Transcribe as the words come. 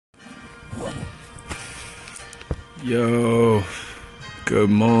Yo, good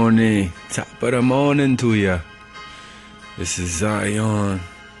morning. Top of the morning to ya. This is Zion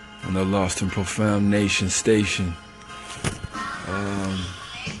on the Lost and Profound Nation station.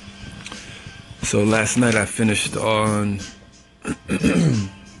 So last night I finished on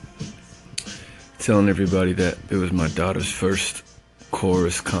telling everybody that it was my daughter's first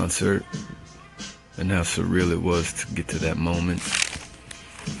chorus concert and how surreal it was to get to that moment.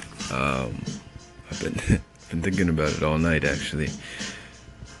 I've been thinking about it all night, actually.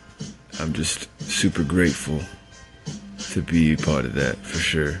 I'm just super grateful to be part of that, for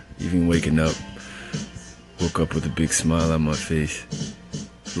sure. Even waking up, woke up with a big smile on my face,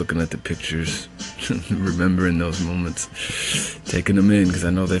 looking at the pictures, remembering those moments, taking them in, because I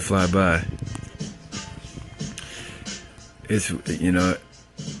know they fly by. It's,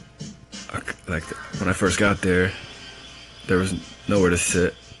 like when I first got there was nowhere to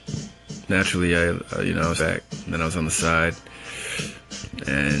sit. Naturally, I was back, and then I was on the side,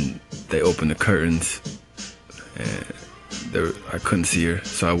 and they opened the curtains, and I couldn't see her,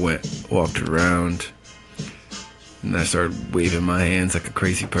 so I walked around, and I started waving my hands like a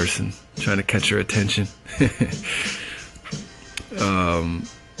crazy person, trying to catch her attention.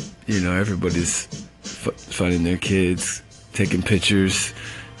 Everybody's finding their kids, taking pictures,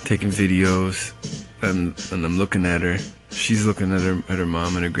 taking videos, and I'm looking at her. She's looking at her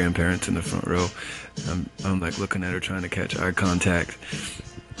mom and her grandparents in the front row. I'm like looking at her, trying to catch eye contact.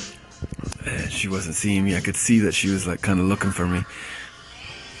 And she wasn't seeing me. I could see that she was like kind of looking for me.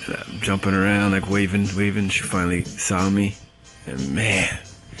 And I'm jumping around, like waving. She finally saw me. And man,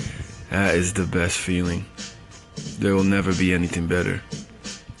 that is the best feeling. There will never be anything better.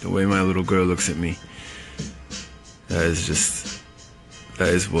 The way my little girl looks at me, that is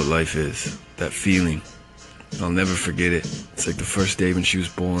what life is. That feeling. I'll never forget it. It's like the first day when she was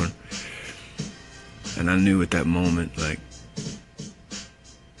born. And I knew at that moment, like,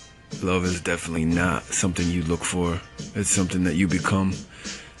 love is definitely not something you look for. It's something that you become.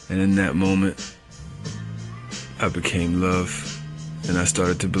 And in that moment, I became love. And I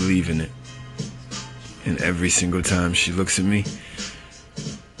started to believe in it. And every single time she looks at me,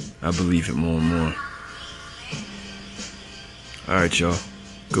 I believe it more and more. Alright, y'all.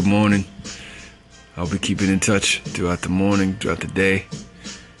 Good morning. I'll be keeping in touch throughout the morning, throughout the day.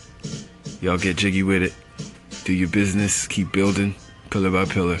 Y'all get jiggy with it. Do your business. Keep building, pillar by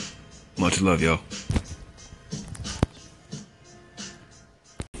pillar. Much love, y'all.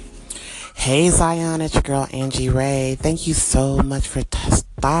 Hey Zion, it's your girl Angie Ray. Thank you so much for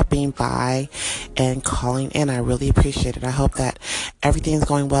stopping by and calling in. I really appreciate it. I hope that everything's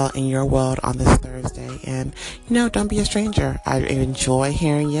going well in your world on this Thursday. And, don't be a stranger. I enjoy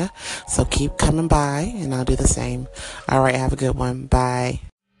hearing you. So keep coming by and I'll do the same. All right, have a good one. Bye.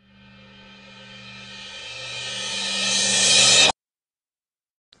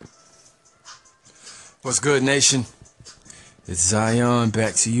 What's good, nation? It's Zion,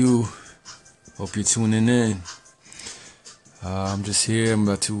 back to you. Hope you're tuning in. I'm just here. I'm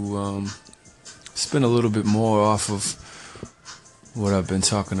about to spin a little bit more off of what I've been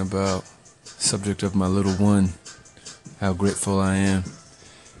talking about. Subject of my little one. How grateful I am.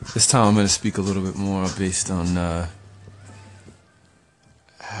 This time I'm going to speak a little bit more based on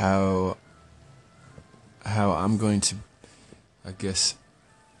how I'm going to, I guess,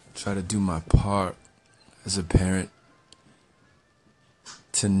 try to do my part as a parent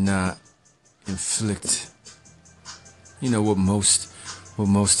to not inflict, what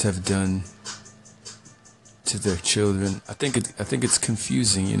most have done to their children. I think it's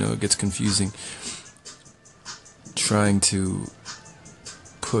confusing. It gets confusing trying to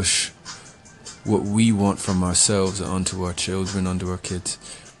push what we want from ourselves onto our children, onto our kids.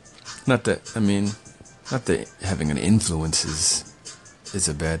 Not that having an influence is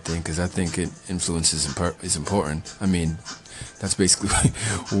a bad thing, because I think influence is important. That's basically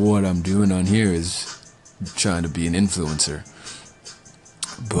what I'm doing on here, is trying to be an influencer.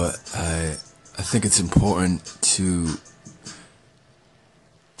 But I think it's important to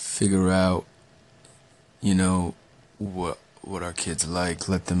figure out, what our kids like.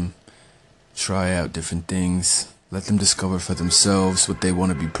 Let them try out different things. Let them discover for themselves what they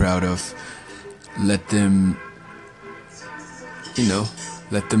want to be proud of. Let them,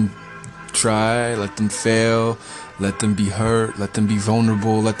 let them try, let them fail, let them be hurt, let them be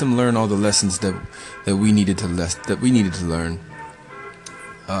vulnerable, let them learn all the lessons that we needed to learn.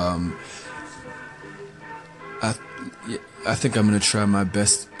 I think I'm gonna try my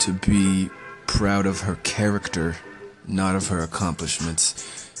best to be proud of her character, not of her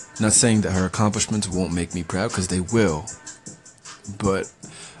accomplishments. Not saying that her accomplishments won't make me proud, because they will. But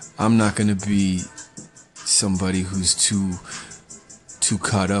I'm not gonna be somebody who's too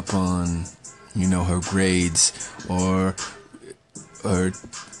caught up on, you know, her grades or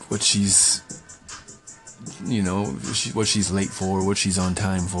what she's, you know, what she's late for, what she's on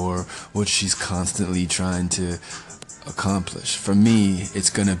time for, what she's constantly trying to accomplish. For me,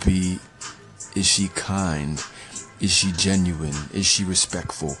 it's gonna be, is she kind? Is she genuine? Is she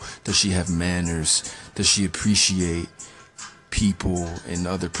respectful? Does she have manners? Does she appreciate people and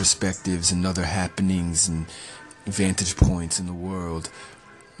other perspectives and other happenings and vantage points in the world?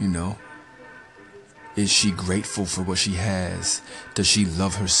 You know, is she grateful for what she has? Does she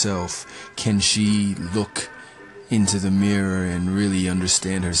love herself? Can she look into the mirror and really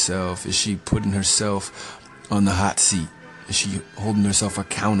understand herself? Is she putting herself on the hot seat? Is she holding herself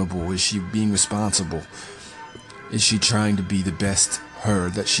accountable? Is she being responsible? Is she trying to be the best her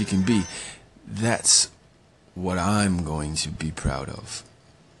that she can be? That's what I'm going to be proud of.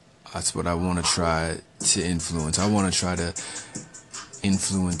 That's what I want to try to influence. I want to try to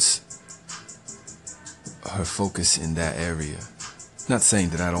influence her focus in that area. Not saying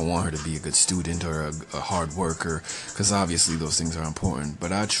that I don't want her to be a good student or a hard worker, because obviously those things are important,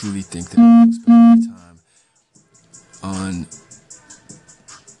 but I truly think that we spend time on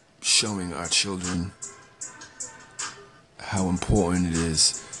showing our children how important it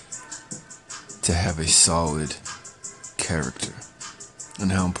is to have a solid character,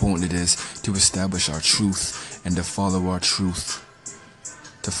 and how important it is to establish our truth and to follow our truth,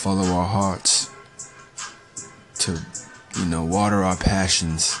 to follow our hearts, to, you know, water our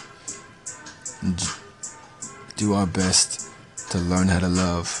passions, and do our best to learn how to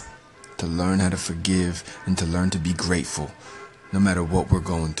love, to learn how to forgive, and to learn to be grateful no matter what we're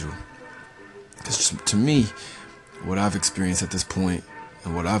going through. Because to me, what I've experienced at this point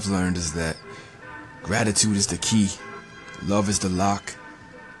and what I've learned is that gratitude is the key, love is the lock,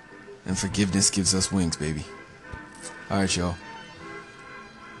 and forgiveness gives us wings, baby. Alright, y'all.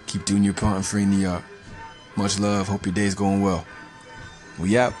 Keep doing your part and freeing the art. Much love. Hope your day's going well.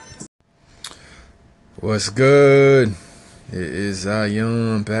 We out. What's good? It is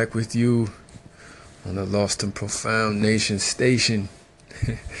Zion back with you on the Lost and Profound Nation station.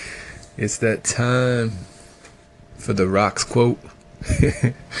 It's that time for the Rocks quote.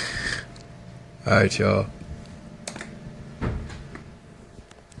 Alright, y'all.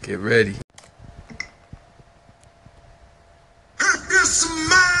 Get ready. If you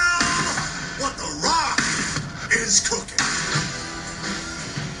smell what the Rock is cooking.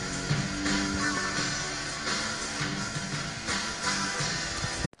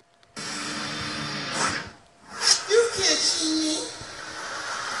 You can't see me.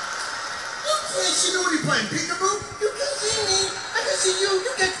 You can't see me. What are you playing, peekaboo? You can't see me. I can see you.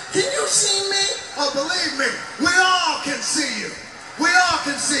 Can you see me? Oh, believe me, we all can see you. We all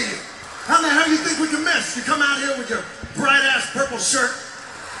can see you. How the hell do you think we can miss? You come out here with your bright-ass purple shirt,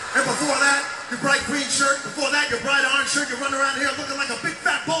 and before that, your bright green shirt. Before that, your bright orange shirt. You run around here looking like a big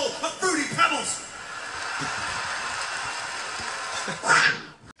fat bowl of Fruity Pebbles.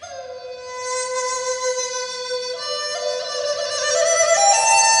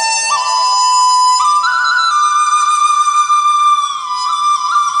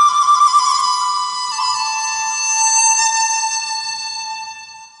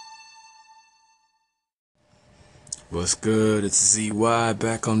 What's good? It's ZY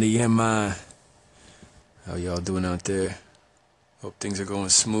back on the MI. How y'all doing out there? Hope things are going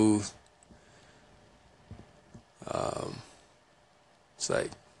smooth. It's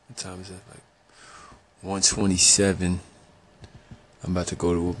like, what time is it? Like 1:27. I'm about to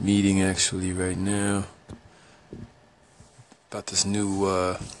go to a meeting actually right now about this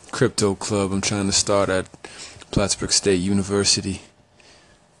new crypto club I'm trying to start at Plattsburgh State University.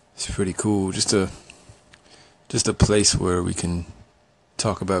 It's pretty cool. Just a place where we can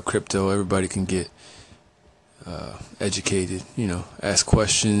talk about crypto. Everybody can get educated, you know, ask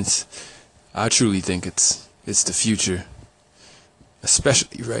questions. I truly think it's the future.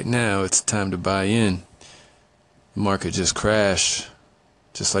 Especially right now, it's time to buy in. The market just crashed,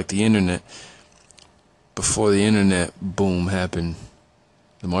 just like the internet. Before the internet boom happened,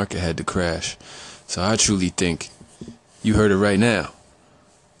 the market had to crash. So I truly think, you heard it right now,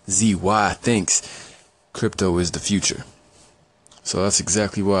 ZY thinks crypto is the future. So that's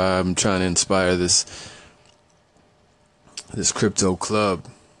exactly why I'm trying to inspire this crypto club.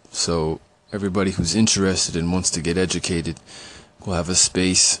 So everybody who's interested and wants to get educated will have a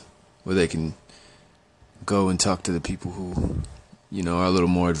space where they can go and talk to the people who, you know, are a little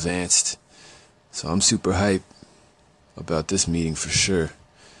more advanced. So I'm super hyped about this meeting for sure.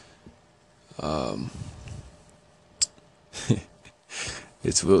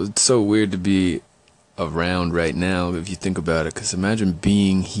 It's so weird to be around right now if you think about it. Because imagine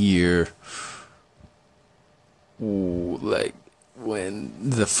being here, like when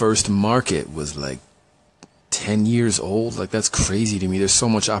the first market was like 10 years old. Like that's crazy to me. There's so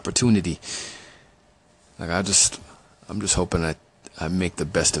much opportunity. Like I'm just hoping I make the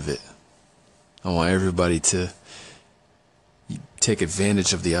best of it. I want everybody to take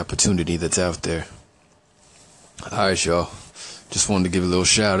advantage of the opportunity that's out there. Alright, y'all. Just wanted to give a little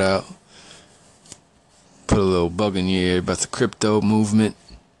shout out. Put a little bug in your ear about the crypto movement.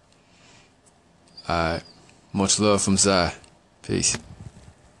 Alright. Much love from Zai. Peace.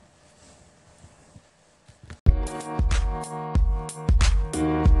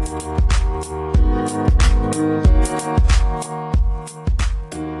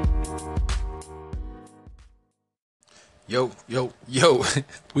 Yo,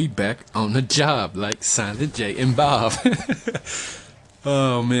 we back on the job like Silent J and Bob.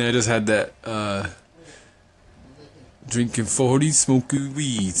 Oh man, I just had that drinking 40s, smoking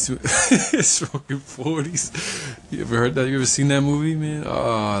weed. Smoking 40s. You ever heard that? You ever seen that movie, man?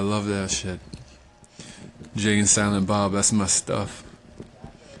 Oh, I love that shit. Jay and Silent Bob, that's my stuff.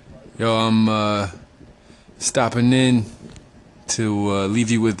 Yo, I'm stopping in to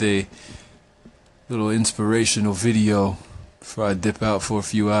leave you with a little inspirational video before I dip out for a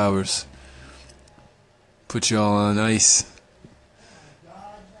few hours. Put y'all on ice.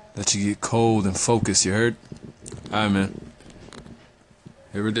 Let you get cold and focus, you heard? Alright, man.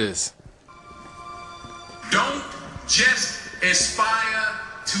 Here it is. Don't just aspire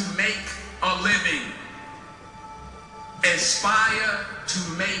to make a living. Aspire to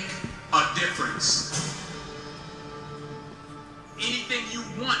make a difference. Anything you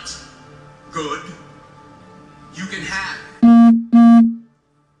want good, you can have it.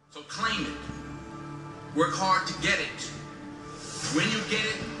 So claim it. Work hard to get it. When you get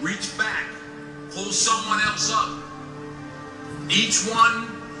it, reach back. Pull someone else up. Each one,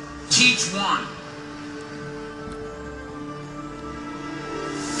 teach one.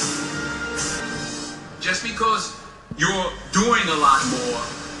 Just because you're doing a lot more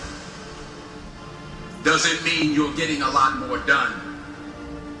doesn't mean you're getting a lot more done.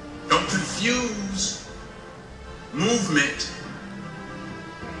 Don't confuse movement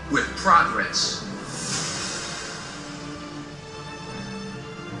with progress.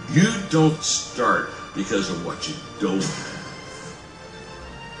 You don't start because of what you don't have.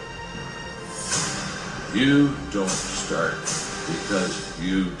 You don't start because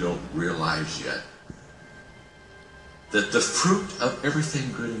you don't realize yet that the fruit of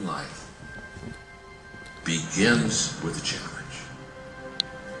everything good in life begins with a challenge.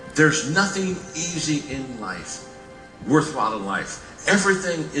 There's nothing easy in life, worthwhile in life.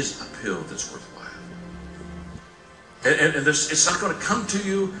 Everything is uphill that's worthwhile. And it's not going to come to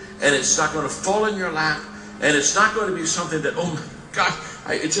you, and it's not going to fall in your lap, and it's not going to be something that, oh my God,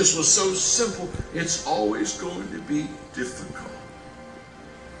 it just was so simple. It's always going to be difficult.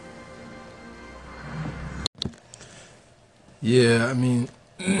 Yeah, I mean,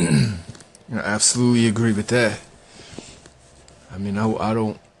 I absolutely agree with that. I mean, I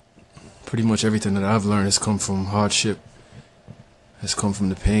don't, pretty much everything that I've learned has come from hardship, has come from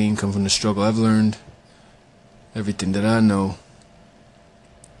the pain, come from the struggle. I've learned everything that I know,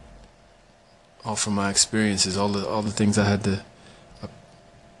 all from my experiences, all the things I had to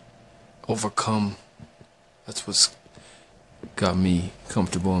overcome. That's what's got me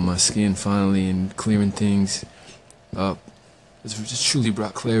comfortable in my skin finally and clearing things up. It's just truly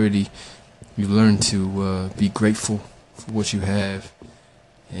brought clarity. You learn to be grateful for what you have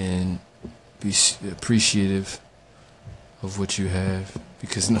and be appreciative of what you have,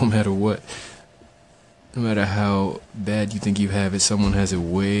 because no matter what, no matter how bad you think you have it, someone has it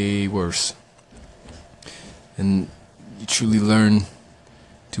way worse. And you truly learn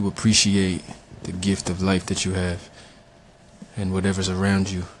to appreciate the gift of life that you have and whatever's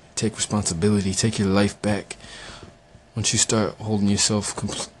around you. Take responsibility, take your life back. Once you start holding yourself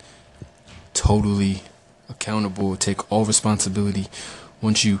totally accountable, take all responsibility,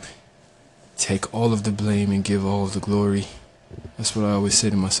 once you take all of the blame and give all of the glory, that's what I always say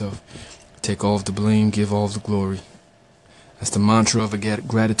to myself. Take all of the blame, give all of the glory. That's the mantra of a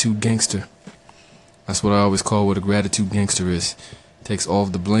gratitude gangster. That's what I always call what a gratitude gangster is. Takes all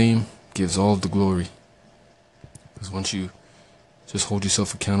of the blame, gives all of the glory. Because once you just hold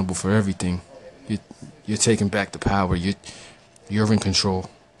yourself accountable for everything, you're taking back the power. You're in control.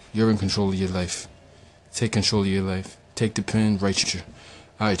 You're in control of your life. Take control of your life. Take the pen, write your.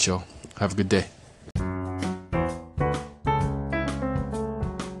 Alright, y'all. Have a good day.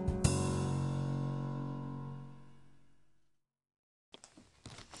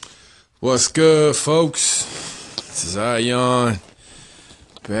 What's good, folks? This is Ion.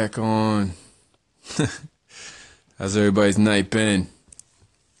 Back on. How's everybody's night been?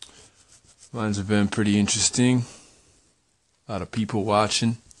 Mine's have been pretty interesting. A lot of people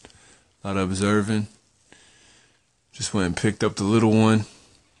watching. A lot of observing. Just went and picked up the little one.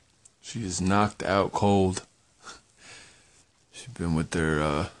 She is knocked out cold. She's been with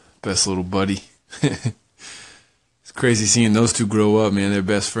their best little buddy. It's crazy seeing those two grow up, man. They're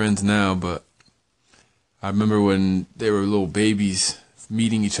best friends now, but I remember when they were little babies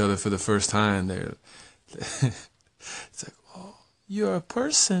meeting each other for the first time. They're it's like, oh, you're a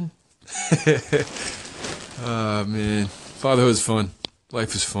person. Oh, man. Fatherhood's fun.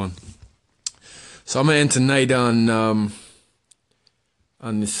 Life is fun. So I'm gonna end tonight on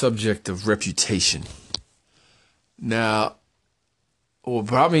the subject of reputation. Now, what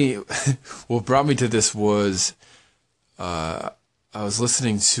brought me to this was I was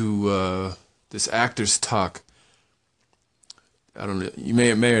listening to this actor's talk. I don't know. You may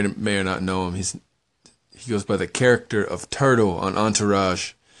or not know him. He goes by the character of Turtle on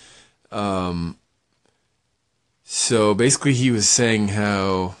Entourage. So basically, he was saying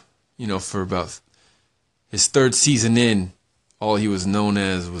how, for about his third season in, all he was known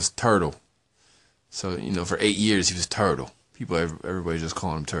as was Turtle. So, for 8 years he was Turtle. Everybody just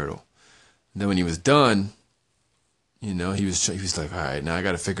called him Turtle. And then when he was done, he was like, all right, now I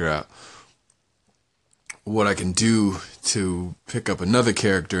got to figure out what I can do to pick up another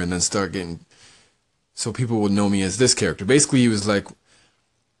character and then start getting, so people will know me as this character. Basically, he was like,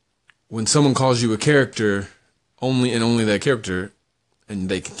 when someone calls you a character, only that character, and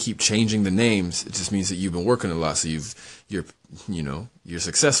they can keep changing the names, it just means that you've been working a lot, so you're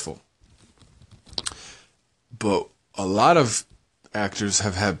successful. But a lot of actors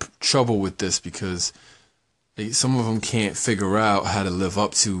have had trouble with this because some of them can't figure out how to live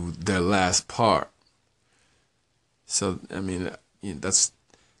up to their last part. So, I mean, that's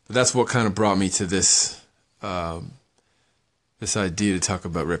what kind of brought me to this this idea to talk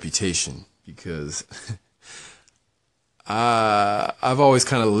about reputation, because I've always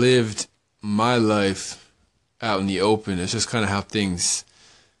kind of lived my life out in the open. It's just kind of how things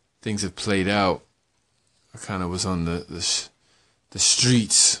have played out. I kind of was on the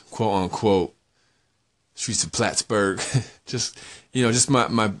streets, quote unquote, streets of Plattsburgh. just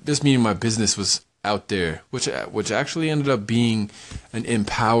meaning my business was out there, which actually ended up being an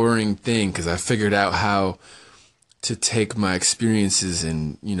empowering thing, because I figured out how to take my experiences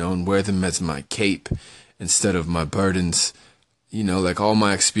and wear them as my cape instead of my burdens. Like all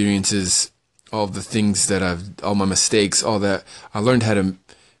my experiences, all the things all my mistakes, all that, I learned how to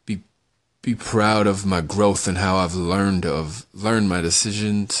be proud of my growth and how I've learned my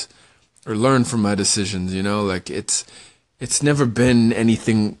decisions, or learn from my decisions. Like it's never been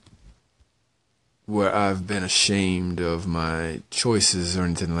anything where I've been ashamed of my choices or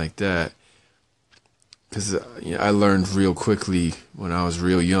anything like that. Because I learned real quickly when I was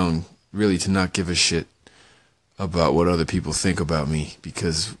real young, really, to not give a shit about what other people think about me,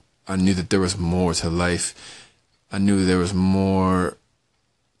 because I knew that there was more to life. I knew there was more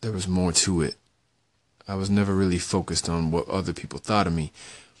to it. I was never really focused on what other people thought of me.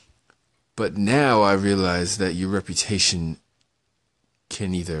 But now I realize that your reputation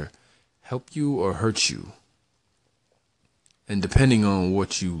can either help you or hurt you. And depending on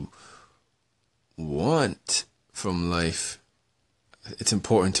what you want from life, it's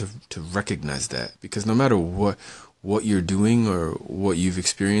important to recognize that, because no matter what you're doing or what you've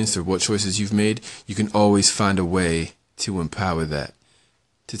experienced or what choices you've made, you can always find a way to empower that,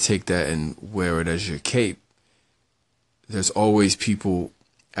 to take that and wear it as your cape. There's always people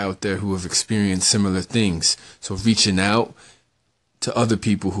out there who have experienced similar things. So reaching out to other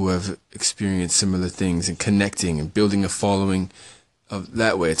people who have experienced similar things and connecting and building a following of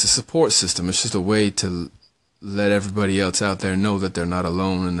that way. It's a support system. It's just a way to let everybody else out there know that they're not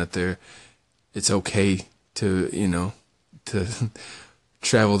alone, and that it's okay to, to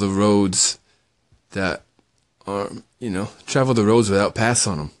travel the roads that are, travel the roads without paths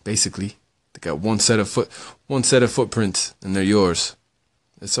on them. Basically, they got one set of footprints, and they're yours.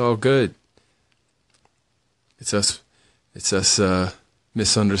 It's all good. It's us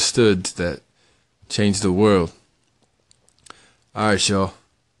misunderstood that changed the world. All right, y'all.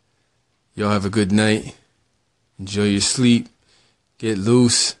 Y'all have a good night. Enjoy your sleep. Get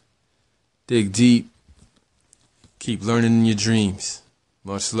loose. Dig deep. Keep learning in your dreams.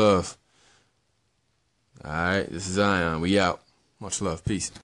 Much love. All right, this is Ion. We out. Much love. Peace.